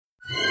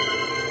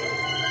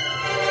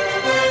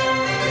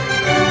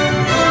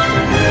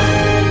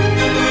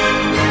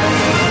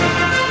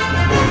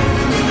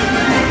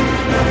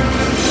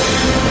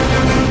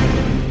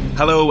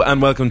Hello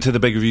and welcome to the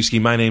Big Review Ski.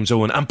 My name's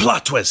Owen and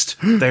plot twist.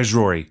 There's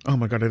Rory. Oh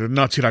my God, I did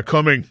not see that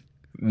coming.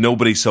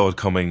 Nobody saw it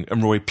coming.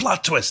 And Rory,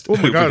 plot twist. Oh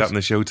my Who God. we got on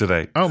the show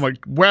today? Oh my,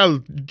 well,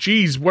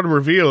 geez, what a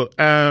reveal.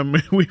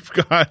 We've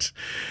got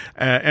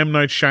M.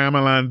 Night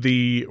Shyamalan,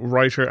 the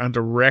writer and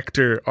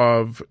director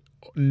of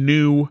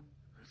new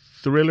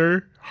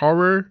thriller,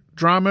 horror,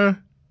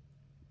 drama,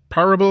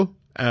 parable.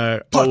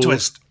 Plot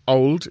twist.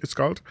 Old, it's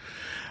called.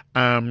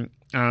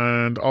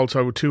 And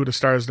also two of the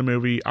stars of the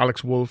movie,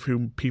 Alex Wolff,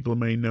 whom people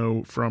may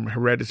know from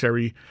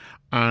Hereditary,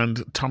 and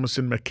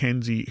Thomasin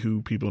McKenzie,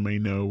 who people may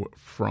know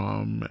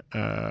from,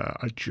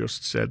 I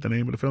just said the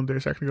name of the film there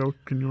a second ago.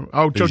 Can you?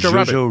 Oh,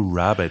 Jojo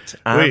Rabbit.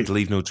 And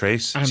Leave No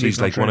Trace. She's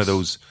like one of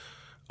those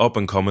up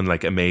and coming,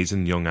 like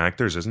amazing young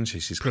actors, isn't she?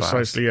 She's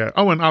precisely, class.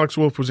 Yeah. Oh, and Alex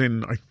Wolff was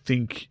in, I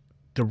think,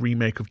 the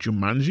remake of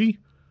Jumanji.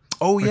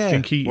 Oh, yeah. I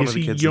think he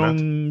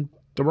young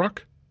The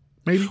Rock?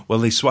 Maybe. Well,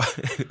 they swap.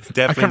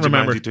 Definitely, I can't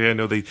remember. Jumanji too. I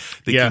know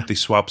they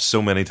swap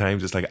so many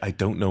times. It's like I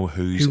don't know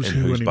who's in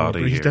whose anymore,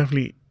 body. He's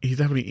definitely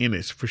in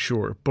it for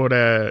sure.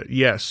 But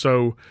yeah,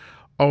 so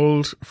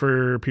Old,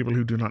 for people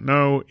who do not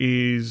know,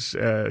 is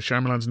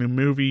Shyamalan's new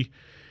movie.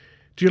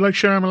 Do you like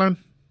Shyamalan?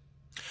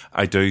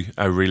 I do.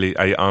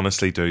 I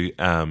honestly do.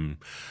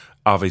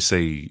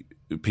 Obviously,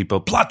 people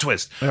plot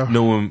twist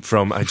know him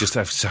from. I've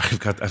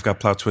got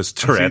plot twist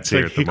Tourette's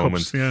here at the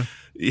moment. Yeah.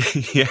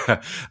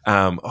 Yeah.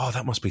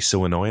 That must be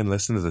so annoying.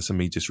 Listen to this and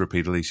me just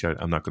repeatedly shout,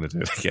 I'm not going to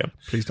do it again.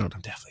 Please don't.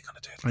 I'm definitely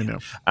going to do it again.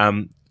 I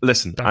know.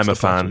 Listen, I'm a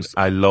fan.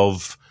 I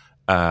love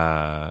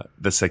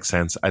The Sixth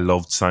Sense. I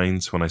loved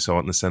Signs when I saw it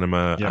in the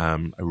cinema. Yeah.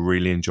 I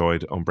really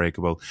enjoyed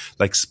Unbreakable.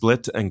 Like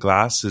Split and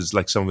Glass is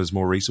like some of his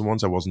more recent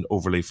ones I wasn't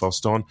overly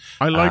fussed on.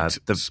 I liked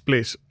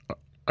Split.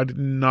 I did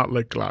not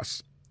like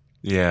Glass.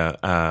 Yeah.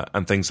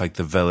 And things like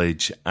The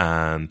Village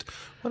and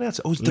what else?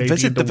 Oh, The Lady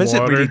Visit. in the The Visit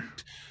Water. really...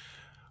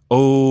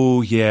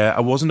 Oh yeah,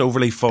 I wasn't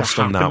overly fussed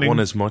on that one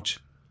as much.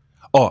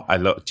 Oh, I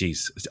love.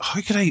 Jeez,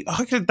 how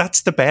could?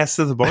 That's the best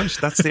of the bunch.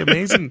 That's the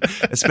amazing,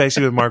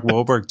 especially with Mark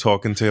Wahlberg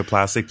talking to a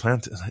plastic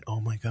plant. It's like,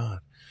 oh my God,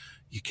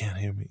 you can't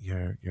hear me.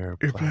 You're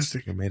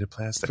plastic. You're made of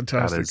plastic.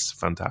 Fantastic. That is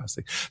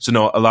fantastic. So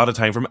no, a lot of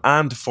time for him,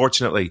 and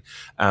fortunately,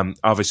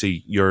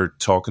 obviously you're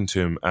talking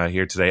to him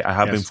here today. I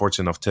have been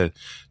fortunate enough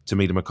to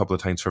meet him a couple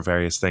of times for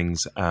various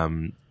things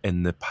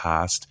in the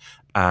past,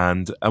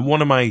 and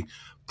one of my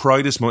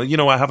proudest moment,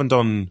 I haven't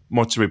done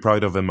much to be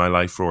proud of in my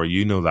life, Rory,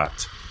 you know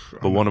that.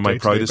 But one of my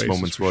proudest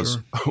moments was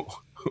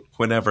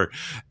whenever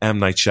M.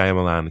 Night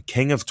Shyamalan,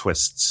 King of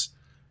Twists,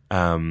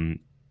 came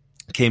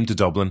to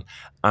Dublin,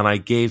 and I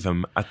gave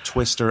him a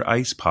Twister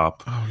ice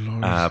pop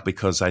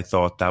because I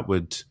thought that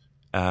would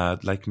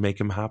make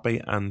him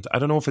happy. And I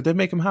don't know if it did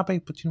make him happy,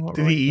 but you know what?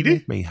 Did he eat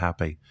it? Made me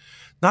happy.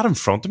 Not in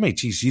front of me.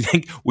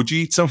 Jeez, would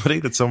you eat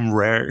somebody that some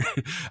rare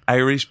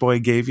Irish boy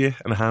gave you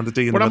and handed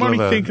to you in the middle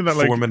of a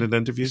 4-minute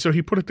interview? So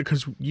he put it,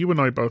 because you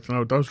and I both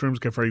know those rooms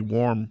get very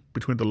warm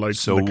between the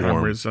lights and the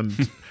cameras,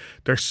 and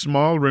they're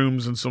small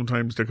rooms, and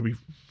sometimes there could be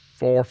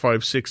 4,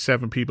 5, 6,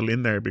 7 people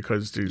in there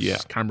because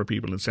there's camera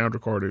people and sound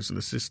recorders and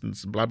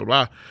assistants and blah, blah,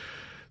 blah.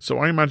 So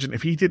I imagine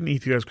if he didn't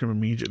eat the ice cream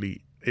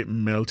immediately, it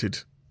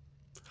melted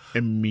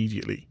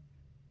immediately.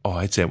 Oh,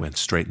 I'd say it went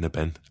straight in the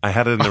bin. I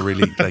had it in a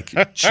really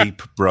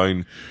cheap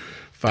brown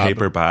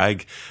paper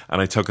bag,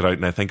 and I took it out,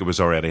 and I think it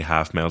was already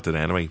half melted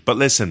anyway. But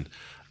listen,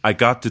 I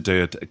got to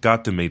do it,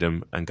 got to meet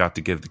him, and got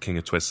to give the King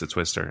of Twists a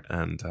Twister,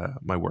 and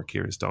my work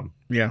here is done.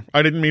 Yeah,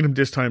 I didn't meet him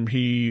this time.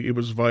 It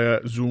was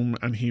via Zoom,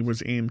 and he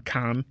was in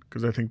Cannes,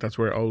 because I think that's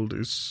where Old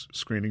is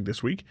screening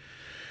this week.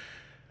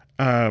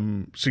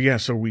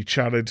 So we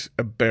chatted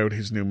about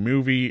his new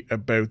movie,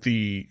 about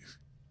the...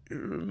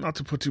 not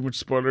to put too much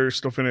spoiler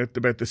stuff in it,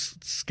 about the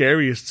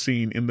scariest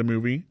scene in the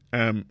movie,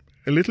 a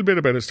little bit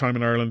about his time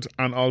in Ireland,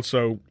 and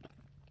also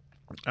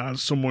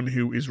as someone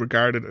who is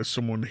regarded as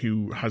someone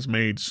who has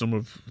made some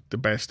of the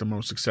best and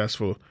most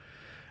successful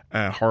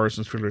horrors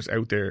and thrillers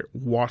out there,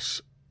 what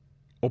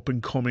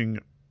up-and-coming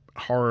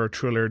horror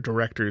thriller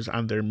directors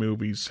and their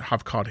movies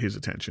have caught his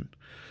attention.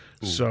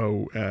 Ooh.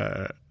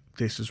 So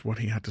this is what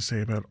he had to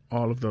say about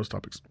all of those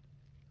topics.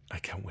 I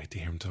can't wait to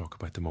hear him talk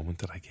about the moment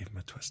that I gave him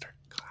a Twister.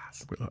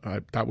 Class. Well,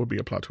 that would be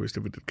a plot twist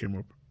if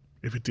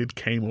it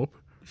came up.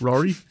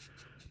 Rory,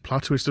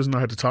 plot twist doesn't know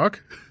how to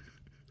talk.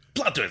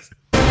 Plot twist.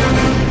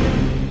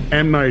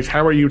 M. Night,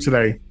 how are you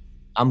today?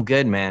 I'm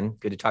good, man.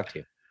 Good to talk to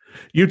you.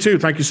 You too.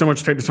 Thank you so much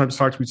for taking the time to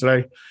talk to me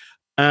today.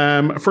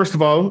 First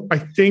of all, I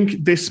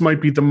think this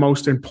might be the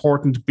most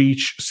important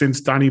beach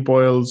since Danny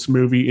Boyle's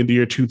movie in the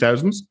year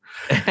 2000.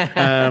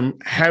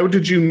 How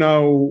did you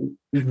know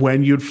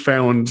when you'd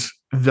found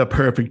the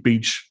perfect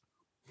beach?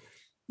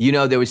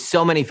 There was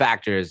so many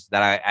factors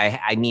that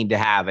I need to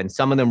have, and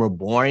some of them were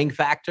boring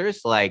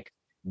factors, like,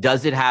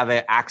 does it have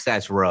an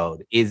access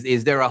road?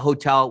 Is there a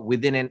hotel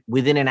within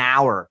an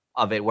hour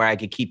of it where I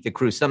could keep the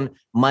crew? Some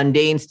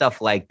mundane stuff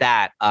like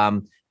that.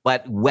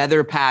 But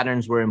weather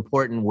patterns were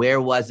important. Where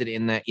was it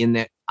in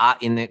the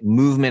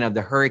movement of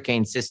the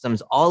hurricane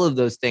systems? All of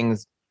those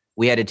things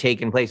we had to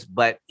take in place,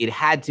 but it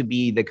had to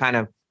be the kind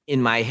of, in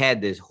my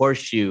head, this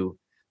horseshoe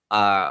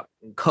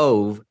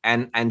cove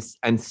and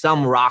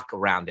some rock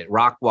around it,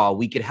 rock wall.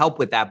 We could help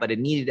with that, but it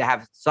needed to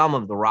have some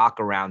of the rock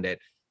around it.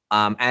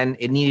 And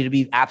it needed to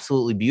be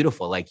absolutely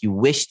beautiful. Like you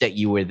wish that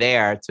you were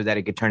there so that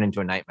it could turn into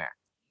a nightmare.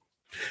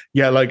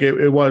 Yeah, like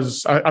it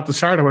was at the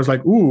start I was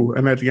like, ooh,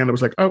 and at the end I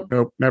was like, oh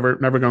no, never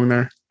going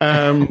there.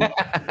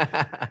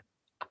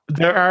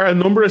 There are a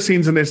number of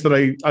scenes in this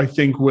that I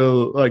think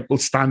will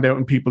stand out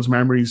in people's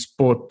memories,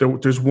 but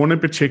there's one in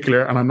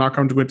particular, and I'm not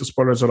going to go into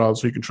spoilers at all,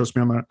 so you can trust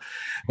me on that.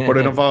 But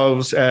it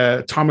involves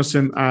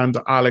Thomasin and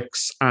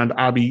Alex and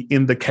Abby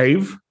in the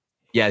cave.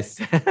 Yes.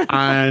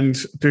 And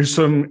there's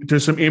some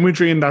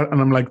imagery in that,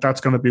 and I'm like,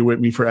 that's going to be with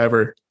me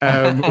forever.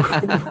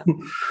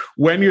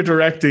 When you're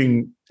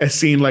directing a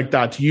scene like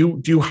that,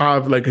 do you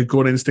have like a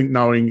good instinct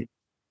knowing,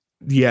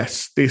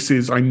 yes,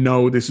 I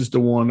know this is the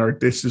one, or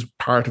this is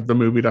part of the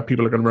movie that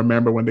people are going to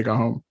remember when they go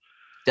home?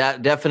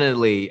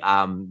 Definitely.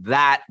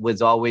 That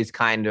was always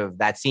kind of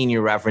that scene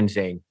you're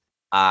referencing.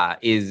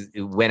 Is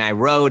when I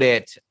wrote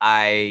it,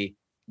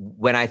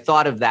 when I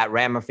thought of that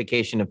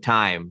ramification of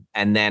time,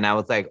 and then I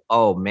was like,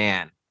 oh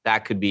man,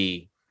 that could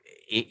be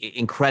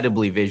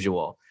incredibly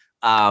visual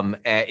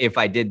if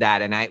I did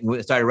that. And I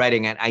started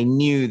writing it. I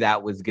knew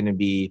that was going to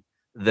be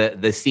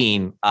the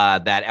scene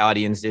that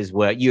audiences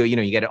were, you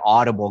get an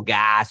audible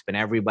gasp and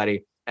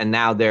everybody. And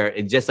now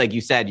just like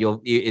you said,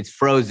 it's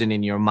frozen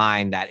in your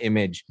mind, that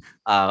image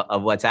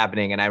of what's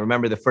happening. And I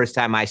remember the first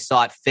time I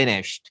saw it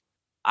finished,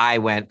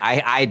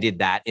 I did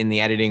that in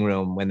the editing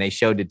room when they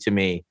showed it to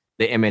me.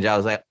 The image, I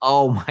was like,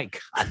 oh my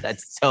God,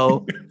 that's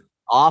so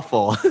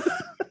awful.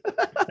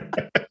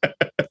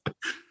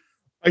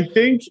 I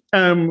think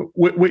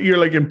with your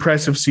like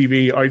impressive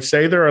CV, I'd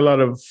say there are a lot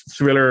of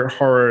thriller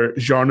horror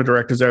genre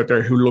directors out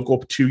there who look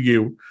up to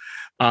you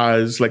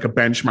as like a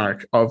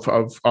benchmark of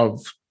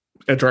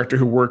a director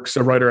who works,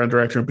 a writer and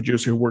director and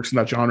producer who works in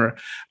that genre.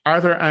 Are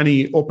there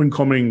any up and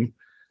coming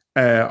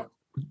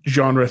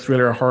genre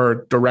thriller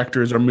horror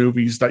directors or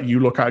movies that you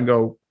look at and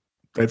go,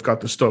 they've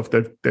got the stuff,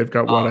 they've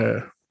got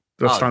what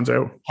that stands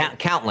out?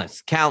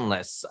 Countless.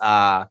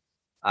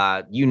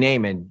 You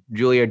name it.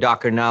 Julia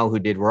Ducournau, who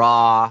did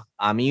Raw.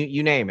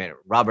 You name it.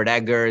 Robert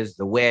Eggers,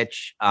 The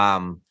Witch.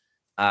 You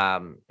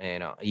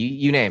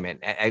name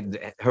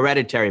it.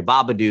 Hereditary,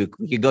 Babadook.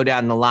 We could go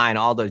down the line.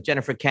 All those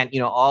Jennifer Kent.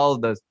 All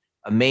of those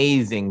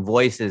amazing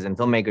voices and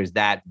filmmakers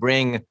that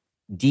bring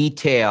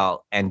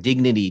detail and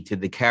dignity to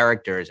the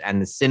characters and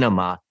the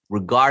cinema,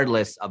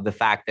 regardless of the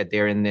fact that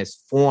they're in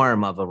this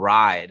form of a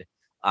ride.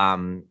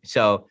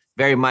 So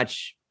very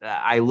much.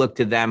 I look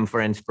to them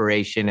for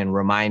inspiration and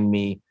remind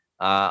me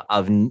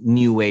of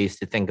new ways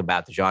to think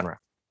about the genre.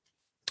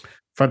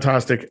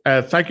 Fantastic.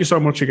 Thank you so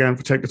much again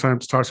for taking the time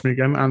to talk to me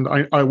again.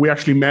 And we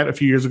actually met a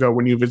few years ago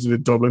when you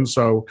visited Dublin,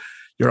 so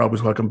you're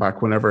always welcome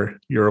back whenever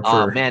you're up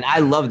for. Oh man, I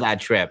love that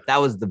trip.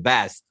 That was the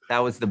best. That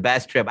was the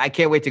best trip. I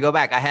can't wait to go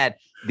back. I had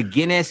the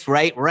Guinness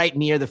right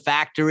near the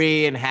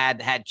factory and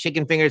had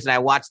chicken fingers, and I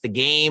watched the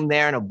game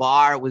there in a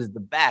bar. It was the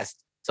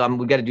best. So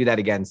we got to do that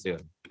again soon.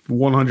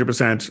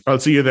 100%. I'll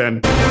see you then.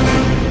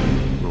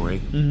 Rory?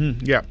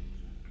 Mm-hmm. Yeah.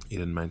 He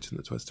didn't mention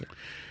the Twister.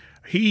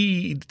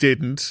 He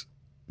didn't.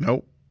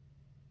 No.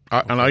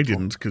 And I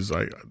didn't, because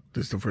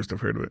this is the first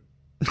I've heard of it.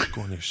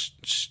 Go on your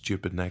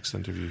stupid next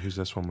interview. Who's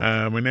this one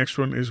with? My next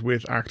one is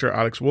with actor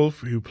Alex Wolff,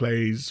 who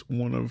plays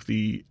one of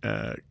the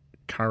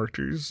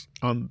characters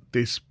on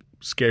this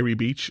scary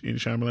beach in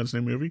Shyamalan's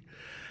new movie.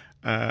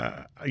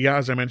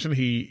 As I mentioned,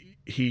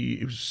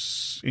 he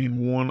was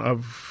in one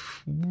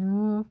of,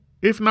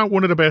 if not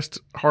one of the best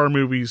horror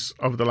movies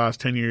of the last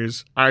 10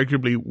 years,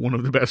 arguably one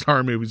of the best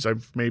horror movies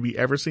I've maybe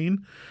ever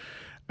seen.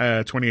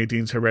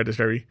 2018's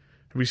Hereditary.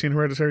 Have you seen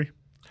Hereditary?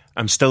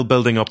 I'm still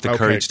building up the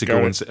courage to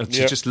go and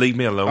just leave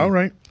me alone. All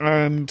right.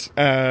 And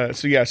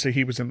so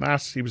he was in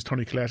that. He was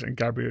Tony Collette and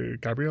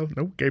Gabriel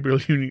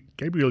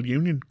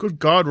Union. Good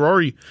God,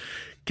 Rory.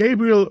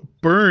 Gabriel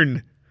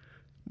Byrne.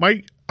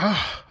 I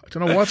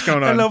don't know what's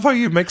going on. I love how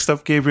you mixed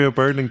up Gabriel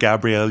Byrne and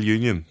Gabrielle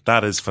Union.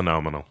 That is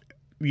phenomenal.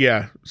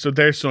 Yeah, so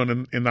their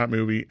son in that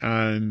movie,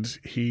 and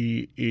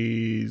he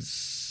is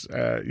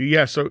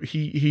so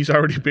he's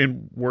already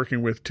been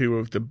working with two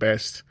of the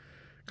best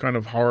kind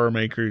of horror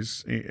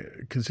makers,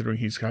 considering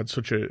he's had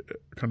such a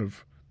kind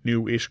of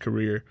new-ish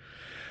career.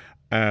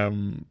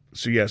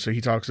 So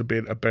he talks a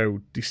bit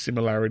about the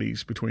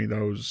similarities between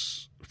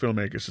those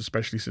filmmakers,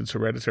 especially since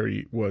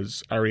Hereditary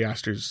was Ari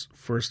Aster's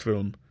first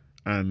film,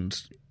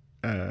 and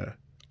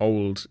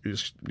Old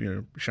is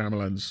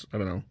Shyamalan's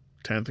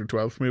 10th or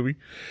 12th movie.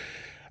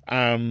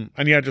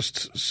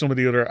 Just some of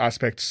the other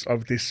aspects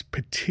of this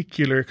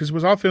particular, because it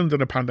was all filmed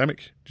in a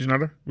pandemic. Did you know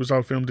that? It was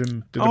all filmed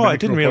in the Dominican I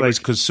didn't Republic. realize,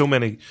 because so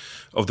many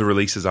of the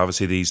releases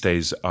obviously these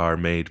days are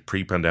made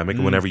pre-pandemic,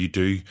 and whenever you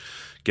do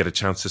get a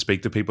chance to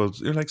speak to people,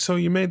 you're like, so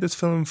you made this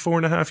film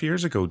 4.5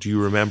 years ago. Do you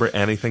remember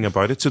anything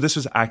about it? So this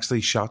was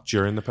actually shot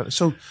during the pandemic.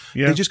 So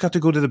they just got to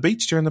go to the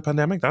beach during the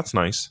pandemic? That's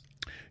nice.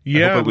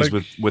 Yeah. I hope it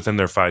was within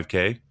their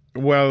 5K.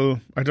 Well,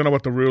 I don't know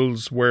what the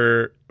rules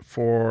were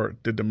for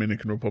the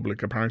Dominican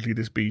Republic. Apparently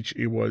this beach,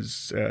 it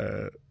was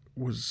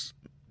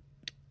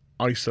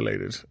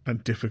isolated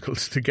and difficult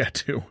to get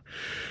to.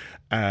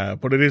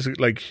 But it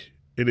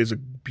is a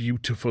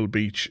beautiful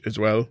beach as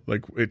well.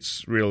 Like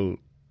it's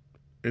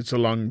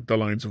along the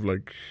lines of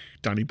like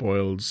Danny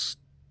Boyle's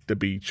The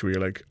Beach, where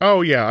you're like,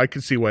 oh yeah, I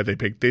can see why they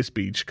picked this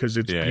beach because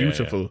it's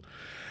beautiful.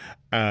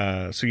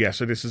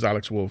 So this is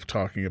Alex Wolff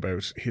talking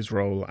about his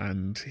role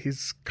and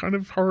his kind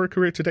of horror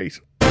career to date.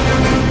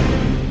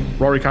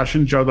 Rory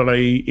Cashin, Joe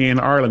Delay in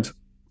Ireland.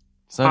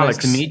 So Alex,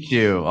 nice to meet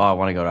you. Oh, I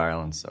want to go to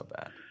Ireland so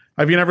bad.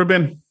 Have you never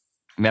been?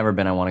 Never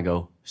been. I want to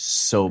go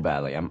so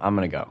badly. I'm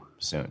going to go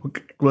soon.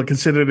 Well,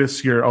 consider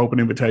this your open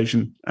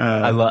invitation.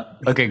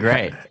 Okay,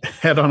 great.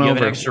 Head on over. You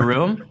have an extra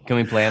room? Can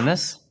we plan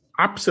this?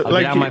 Absolutely.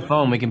 I'll get on my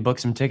phone. We can book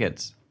some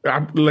tickets.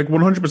 Like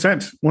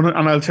 100%.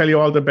 And I'll tell you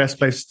all the best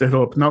places to hit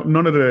up.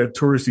 None of the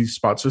touristy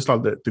spots, just all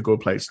the good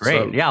places. Great.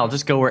 So, yeah, I'll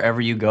just go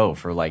wherever you go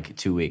for like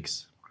 2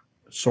 weeks.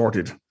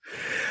 Sorted.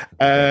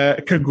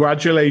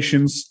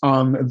 Congratulations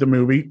on the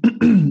movie.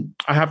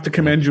 I have to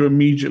commend you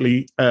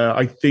immediately.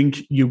 I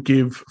think you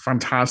give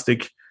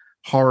fantastic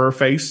horror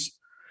face.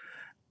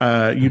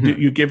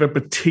 You give a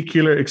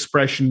particular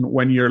expression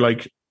when you're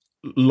like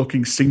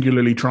looking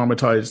singularly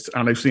traumatized,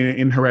 and I've seen it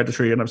in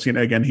Hereditary and I've seen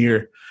it again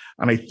here,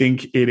 and I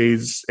think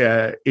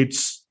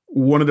it's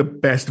one of the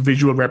best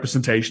visual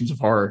representations of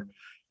horror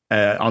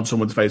on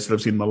someone's face that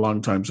I've seen in a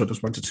long time. So I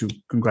just wanted to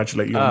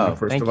congratulate you on that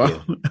first of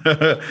all.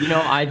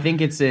 I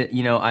think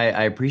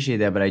I appreciate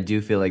that, but I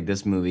do feel like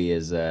this movie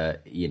is,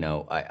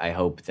 I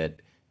hope that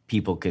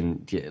people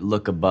can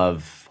look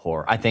above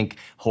horror. I think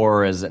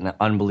horror is an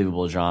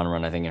unbelievable genre,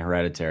 and I think in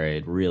Hereditary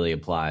it really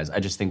applies. I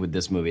just think with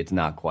this movie it's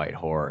not quite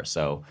horror.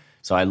 So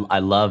I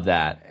love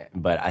that,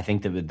 but I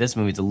think that with this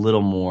movie it's a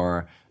little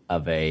more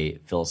of a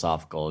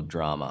philosophical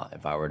drama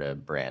if I were to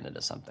brand it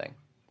as something.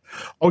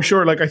 Oh,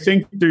 sure. Like, I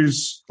think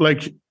there's going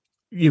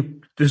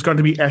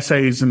to be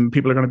essays and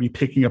people are going to be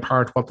picking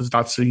apart what does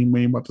that scene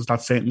mean, what does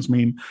that sentence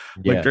mean.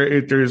 Like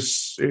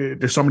there's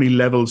so many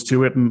levels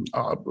to it, and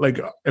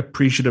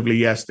appreciatively,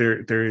 yes,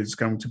 there is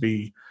going to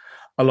be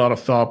a lot of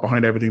thought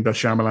behind everything that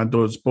Shyamalan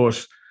does,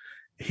 but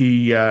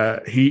he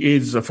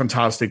is a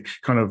fantastic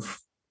kind of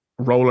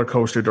roller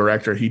coaster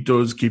director. He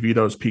does give you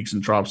those peaks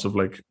and drops of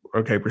like,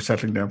 okay, we're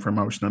settling down for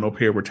emotion, and up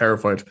here we're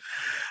terrified.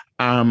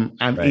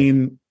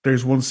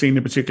 There's one scene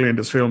in particular in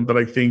this film that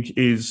I think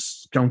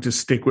is going to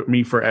stick with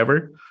me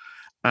forever.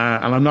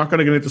 And I'm not going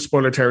to get into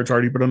spoiler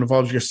territory, but it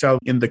involves yourself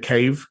in the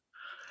cave.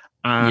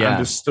 And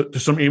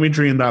there's some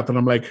imagery in that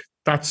I'm like,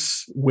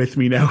 that's with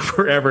me now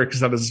forever, because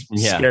that is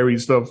scary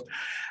stuff.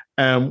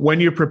 When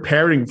you're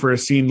preparing for a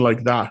scene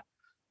like that,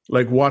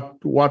 like what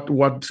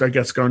I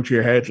guess going through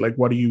your head, like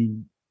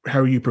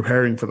how are you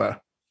preparing for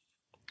that?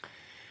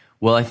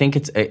 Well, I think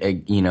it's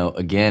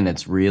again,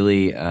 it's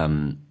really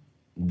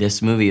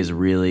this movie is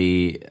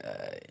really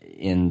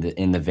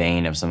in the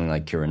vein of something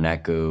like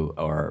Kuroneko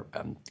or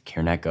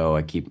Kuroneko.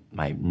 I keep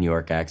my New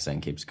York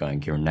accent keeps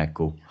going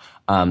Kuroneko,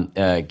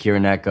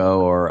 Kuroneko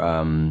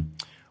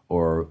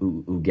or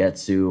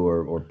Ugetsu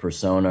or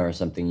Persona or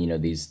something. You know,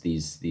 these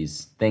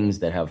things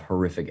that have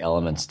horrific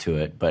elements to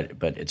it, but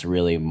it's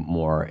really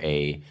more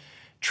a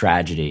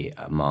tragedy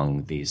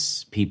among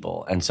these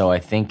people. And so I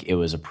think it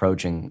was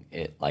approaching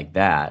it like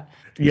that.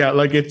 Yeah,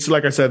 like it's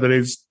like I said, it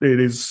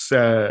is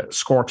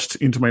scorched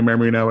into my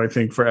memory now, I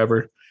think,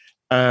 forever.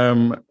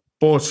 But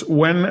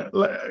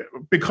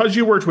because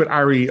you worked with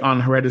Ari on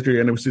Hereditary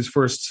and it was his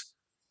first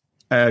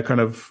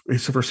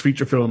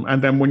feature film,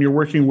 and then when you're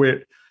working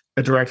with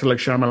a director like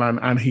Shyamalan,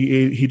 and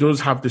he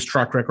does have this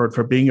track record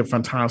for being a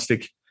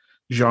fantastic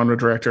genre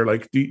director,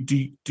 like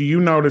do you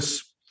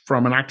notice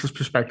from an actor's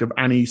perspective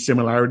any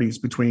similarities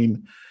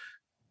between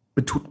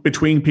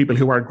people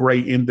who are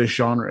great in this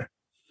genre?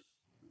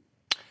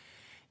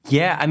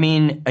 Yeah, I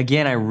mean,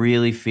 again, I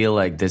really feel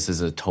like this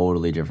is a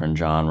totally different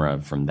genre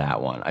from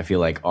that one. I feel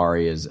like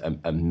Ari is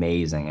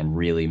amazing and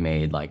really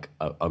made like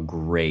a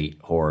great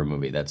horror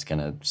movie that's going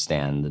to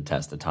stand the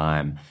test of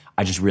time.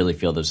 I just really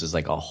feel this is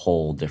like a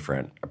whole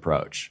different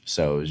approach.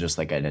 So it was just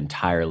like an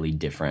entirely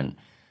different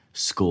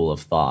school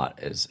of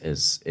thought.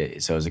 So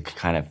it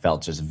kind of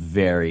felt just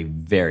very,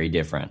 very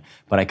different.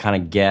 But I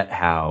kind of get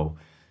how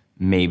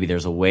maybe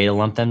there's a way to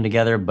lump them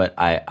together, but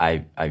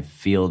I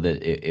feel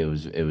that it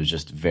was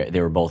just they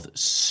were both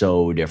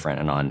so different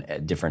and on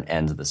different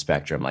ends of the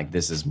spectrum. Like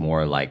this is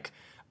more like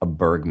a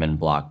Bergman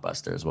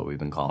blockbuster is what we've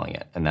been calling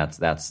it, and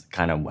that's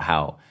kind of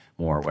how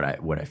more what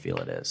I feel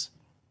it is.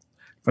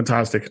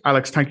 Fantastic,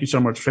 Alex. Thank you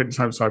so much for taking the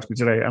time to talk to me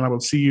today, and I will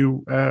see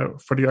you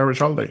for the Irish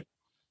holiday.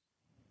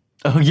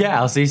 Oh yeah,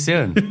 I'll see you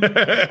soon. Clean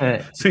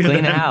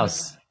the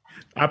house.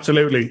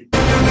 Absolutely.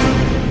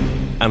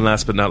 And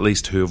last but not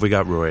least, who have we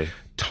got, Rory?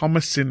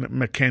 Thomasin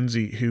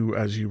McKenzie, who,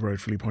 as you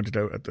rightfully pointed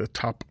out at the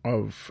top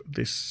of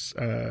this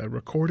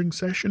recording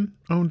session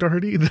on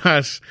Doherty,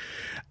 that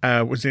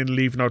was in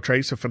Leave No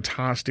Trace, a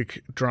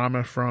fantastic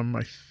drama from,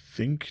 I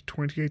think,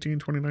 2018,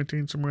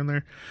 2019, somewhere in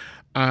there.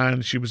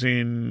 And she was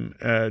in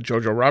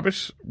Jojo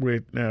Rabbit,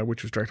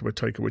 which was directed by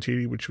Taika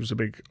Waititi, which was a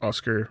big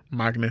Oscar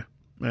magnet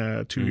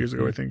 2 years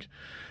ago, I think.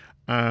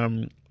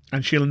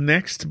 and she'll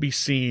next be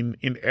seen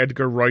in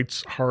Edgar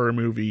Wright's horror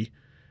movie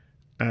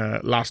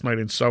Last Night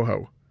in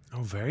Soho.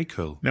 Oh, very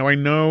cool. Now, I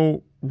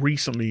know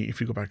recently, if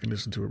you go back and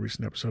listen to a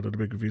recent episode of The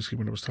Big Review Scheme,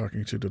 when I was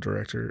talking to the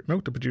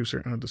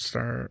producer and the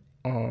star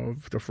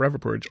of The Forever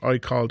Purge, I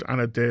called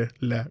Ana de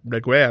la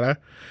Reguera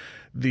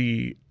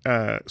the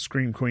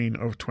Scream Queen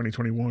of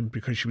 2021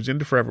 because she was in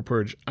The Forever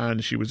Purge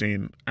and she was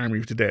in Army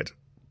of the Dead.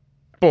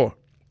 But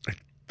I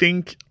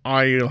think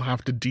I'll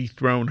have to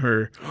dethrone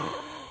her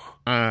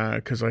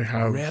because I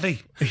have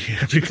already.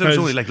 Yeah, because it was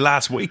only like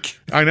last week.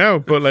 I know,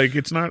 but like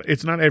it's not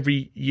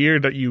every year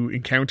that you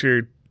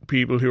encounter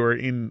people who are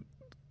in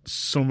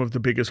some of the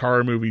biggest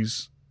horror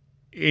movies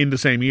in the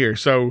same year.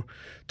 So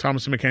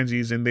Thomasin McKenzie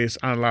is in this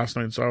and Last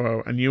Night in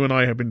Soho, and you and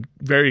I have been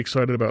very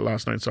excited about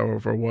Last Night in Soho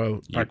for a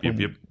while.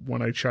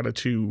 When I chatted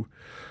to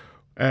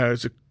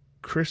is it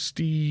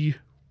Christy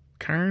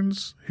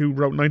Cairns, who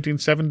wrote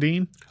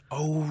 1917?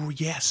 Oh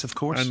yes, of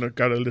course. And I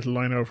got a little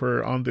line of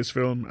her on this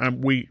film,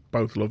 and we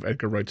both love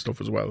Edgar Wright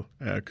stuff as well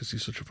because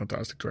he's such a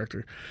fantastic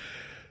director.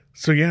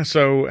 So yeah,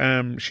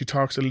 she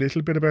talks a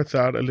little bit about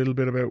that, a little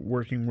bit about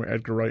working with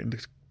Edgar Wright and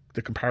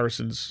the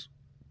comparisons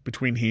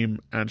between him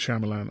and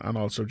Shyamalan, and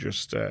also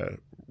just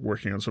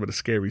working on some of the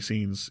scary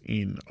scenes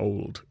in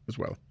Old as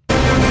well.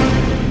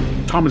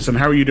 Thomasin,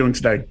 how are you doing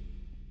today?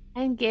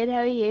 I'm good. How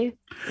are you?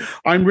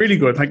 I'm really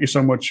good. Thank you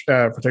so much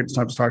for taking the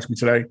time to talk to me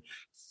today.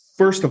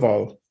 First of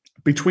all,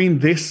 between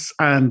this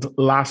and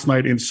Last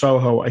Night in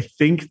Soho, I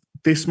think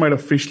this might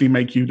officially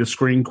make you the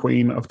Scream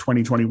Queen of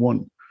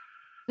 2021.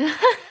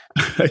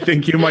 I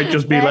think you might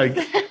just be like...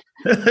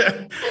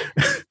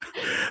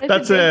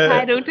 That's a good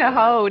title to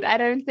hold. I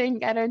don't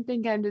think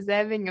I'm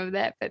deserving of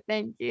that, but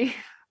thank you.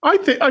 I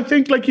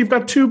think like you've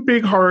got two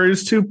big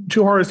horrors, two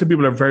horrors that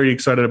people are very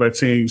excited about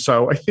seeing.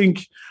 So I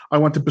think I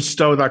want to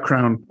bestow that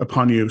crown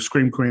upon you,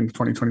 Scream Queen of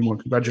 2021.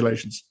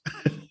 Congratulations.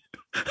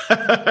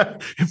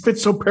 It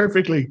fits so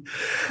perfectly.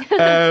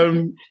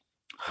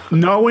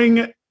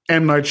 Knowing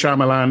M. Night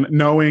Shyamalan,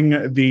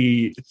 knowing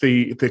the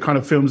kind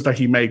of films that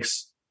he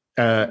makes,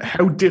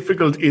 how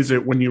difficult is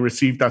it when you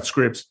receive that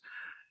script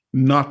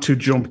not to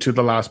jump to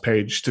the last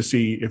page to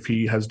see if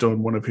he has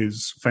done one of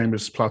his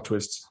famous plot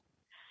twists?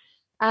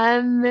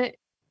 I'm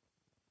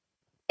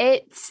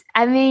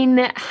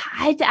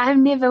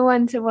never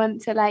one to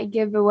want to like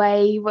give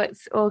away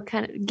what's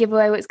going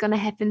to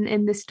happen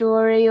in the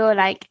story, or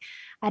like,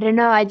 I don't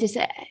know. I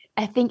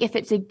think if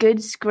it's a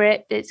good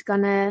script, it's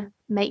gonna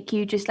make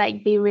you just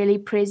like be really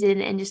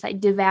present and just like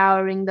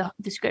devouring the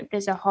script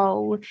as a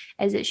whole,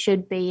 as it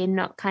should be, and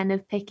not kind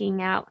of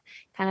picking out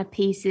kind of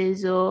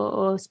pieces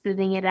or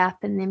splitting it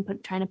up and then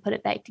trying to put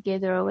it back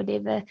together or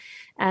whatever.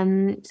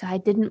 So I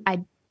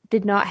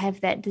did not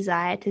have that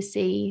desire to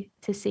see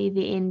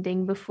the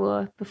ending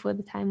before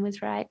the time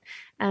was right.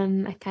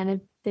 I kind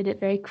of did it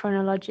very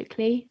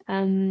chronologically.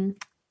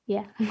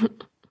 Yeah.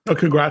 Oh,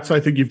 congrats.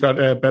 I think you've got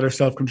better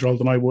self-control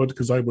than I would,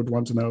 because I would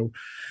want to know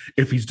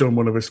if he's done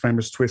one of his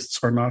famous twists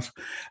or not.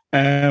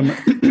 I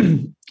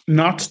don't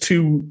want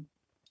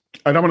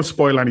to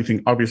spoil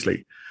anything,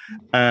 obviously.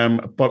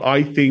 But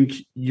I think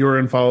you're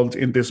involved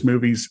in this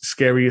movie's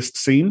scariest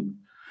scene.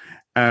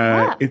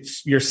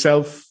 It's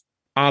yourself,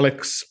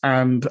 Alex,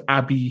 and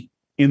Abby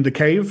in the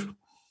cave.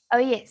 Oh,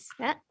 yes.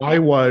 I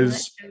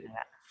was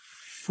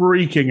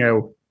freaking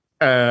out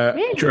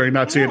really? During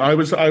that scene. I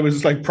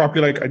was like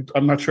properly like,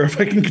 I'm not sure if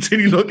I can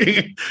continue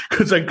looking,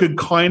 because I could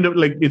kind of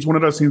like, it's one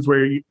of those scenes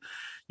where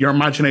your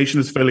imagination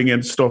is filling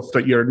in stuff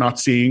that you're not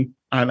seeing,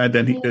 and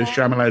then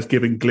Shyamalan is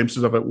giving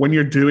glimpses of it. When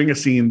you're doing a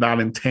scene that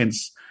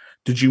intense,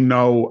 did you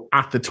know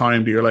at the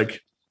time that you're like,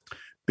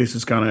 this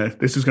is gonna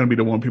be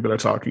the one people are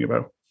talking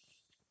about?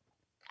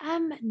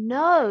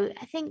 No,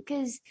 I think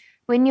because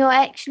when you're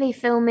actually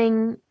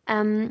filming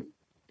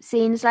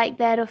scenes like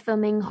that, or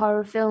filming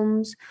horror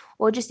films,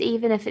 or just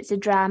even if it's a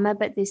drama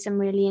but there's some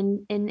really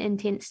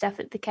intense stuff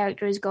that the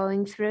character is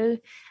going through,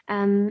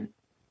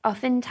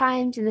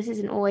 oftentimes, and this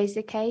isn't always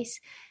the case,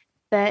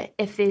 but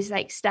if there's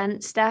like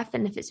stunt stuff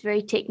and if it's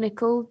very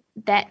technical,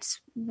 that's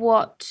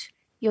what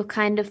you're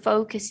kind of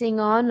focusing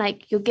on.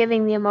 Like, you're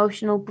giving the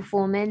emotional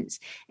performance,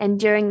 and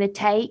during the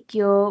take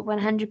you're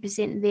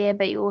 100% there,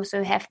 but you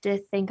also have to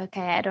think,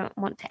 okay, I don't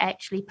want to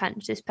actually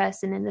punch this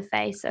person in the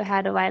face, so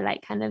how do I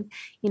like kind of,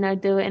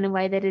 do it in a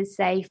way that is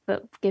safe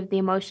but give the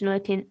emotional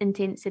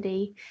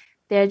intensity?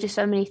 There are just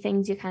so many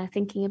things you're kind of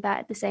thinking about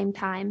at the same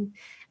time.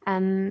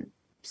 And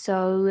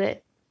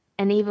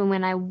even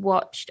when I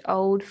watched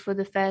Old for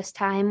the first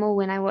time, or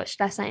when I watched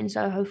Last Night in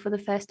Soho for the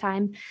first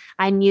time,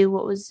 I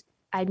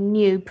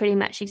knew pretty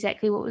much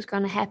exactly what was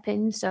going to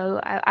happen. So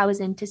I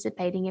was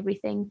anticipating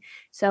everything.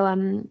 So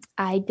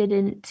I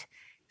didn't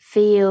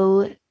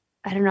feel,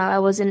 I don't know, I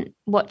wasn't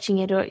watching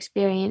it or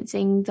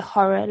experiencing the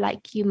horror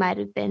like you might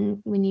have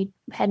been when you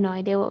had no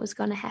idea what was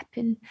going to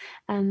happen.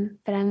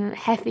 But I'm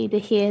happy to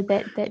hear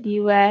that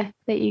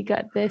you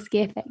got the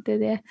scare factor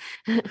there.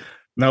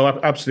 No,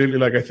 absolutely.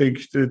 Like, I think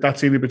that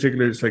scene in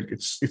particular is like,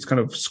 it's kind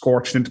of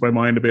scorched into my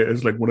mind a bit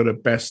as like one of the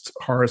best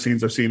horror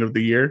scenes I've seen of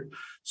the year.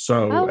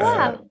 So, oh,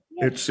 wow.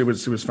 It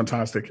was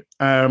fantastic.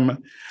 And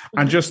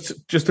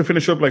just to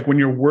finish up, like when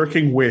you're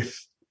working with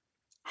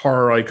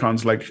horror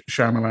icons like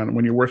Shyamalan,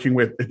 when you're working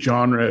with a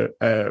genre,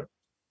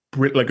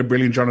 like a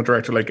brilliant genre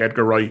director like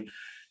Edgar Wright,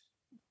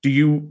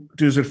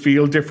 does it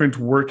feel different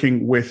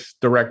working with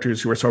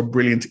directors who are so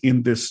brilliant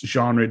in this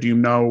genre? Do you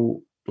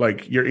know,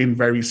 like, you're in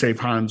very safe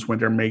hands when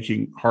they're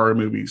making horror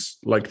movies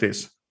like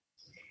this?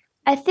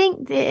 I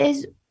think there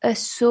is a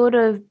sort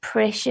of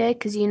pressure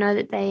because you know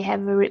that they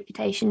have a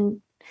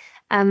reputation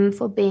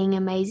for being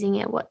amazing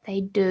at what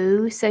they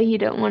do. So you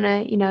don't want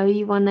to, you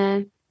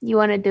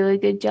want to do a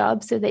good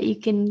job so that you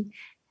can,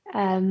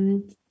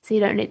 so you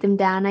don't let them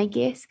down, I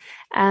guess.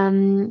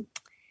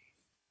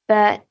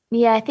 But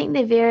yeah, I think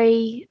they're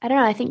very, I don't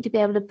know, I think to be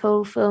able to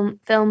pull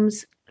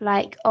films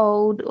like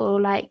Old or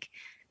like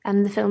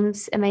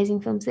the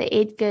amazing films that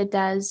Edgar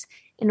does,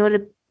 in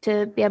order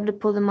to be able to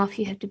pull them off,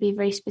 you have to be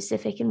very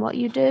specific in what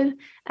you do.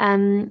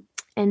 And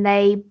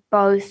they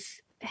both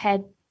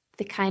had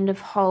the kind of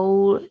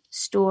whole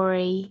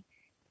story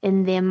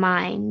in their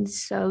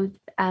minds. So,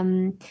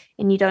 and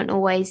you don't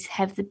always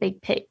have the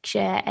big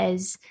picture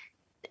as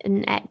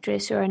an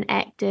actress or an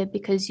actor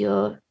because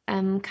you're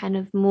kind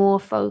of more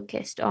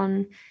focused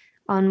on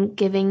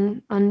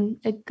giving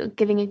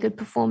a good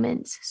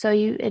performance. So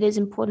it is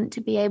important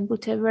to be able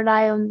to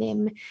rely on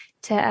them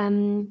to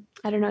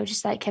I don't know,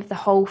 just like have the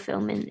whole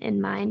film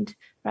in mind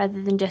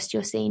rather than just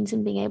your scenes,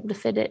 and being able to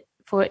fit it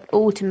for it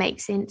all to make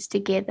sense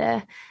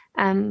together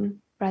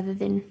rather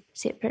than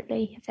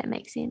separately, if that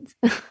makes sense.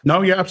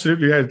 No, yeah,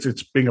 absolutely. Yeah,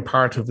 it's being a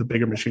part of the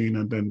bigger machine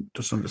and then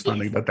just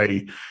understanding that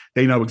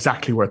they know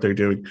exactly what they're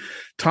doing.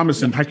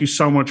 Thomasin, thank you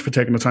so much for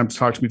taking the time to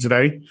talk to me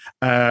today.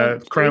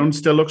 Crown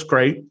still looks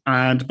great,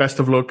 and best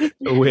of luck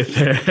with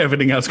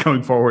everything else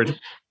going forward.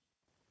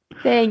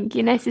 Thank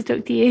you. Nice to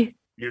talk to you.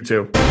 You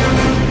too.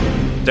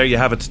 There you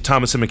have it.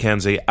 Thomasin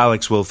McKenzie,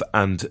 Alex Wolff,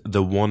 and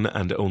the one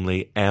and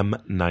only M.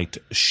 Night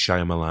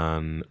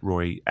Shyamalan.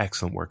 Rory,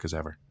 excellent work as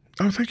ever.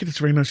 Oh, thank you. That's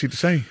very nice of you to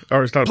say.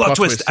 Or is that plot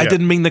twist? Yeah. I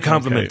didn't mean the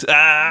compliment.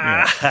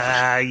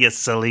 Okay. You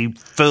silly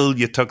fool.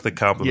 You took the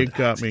compliment. You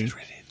got me. I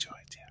really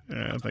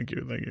enjoyed it. Thank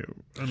you.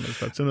 Unless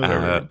that's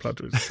another plot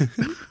twist.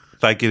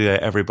 Thank you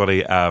to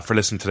everybody for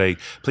listening today.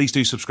 Please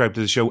do subscribe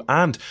to the show,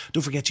 and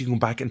don't forget you can go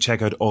back and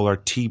check out all our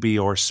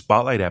TBR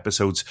Spotlight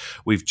episodes.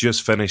 We've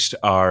just finished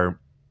our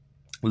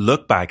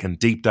look back and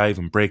deep dive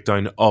and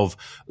breakdown of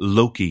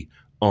Loki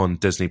on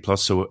Disney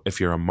Plus. So if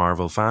you're a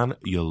Marvel fan,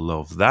 you'll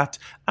love that.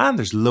 And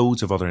there's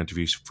loads of other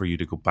interviews for you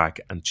to go back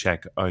and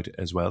check out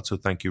as well. So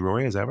thank you,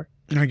 Rory, as ever.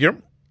 Thank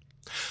you.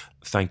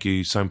 Thank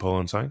you, Sound Paul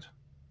on Sound.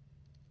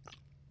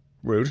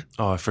 Rude.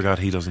 Oh, I forgot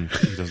he doesn't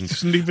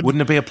even...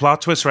 Wouldn't it be a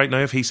plot twist right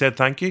now if he said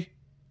thank you?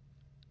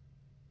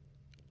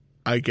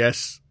 I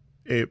guess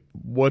it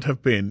would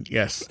have been,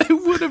 yes. It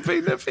would have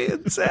been if he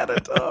had said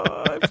it.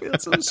 Oh, I feel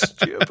so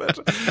stupid.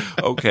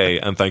 Okay,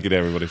 and thank you to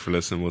everybody for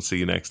listening. We'll see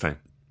you next time.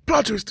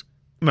 Plot twist.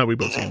 No, we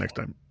will see you next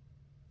time.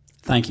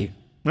 Thank you.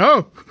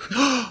 Oh!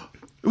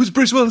 It was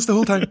Bruce Willis the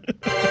whole time.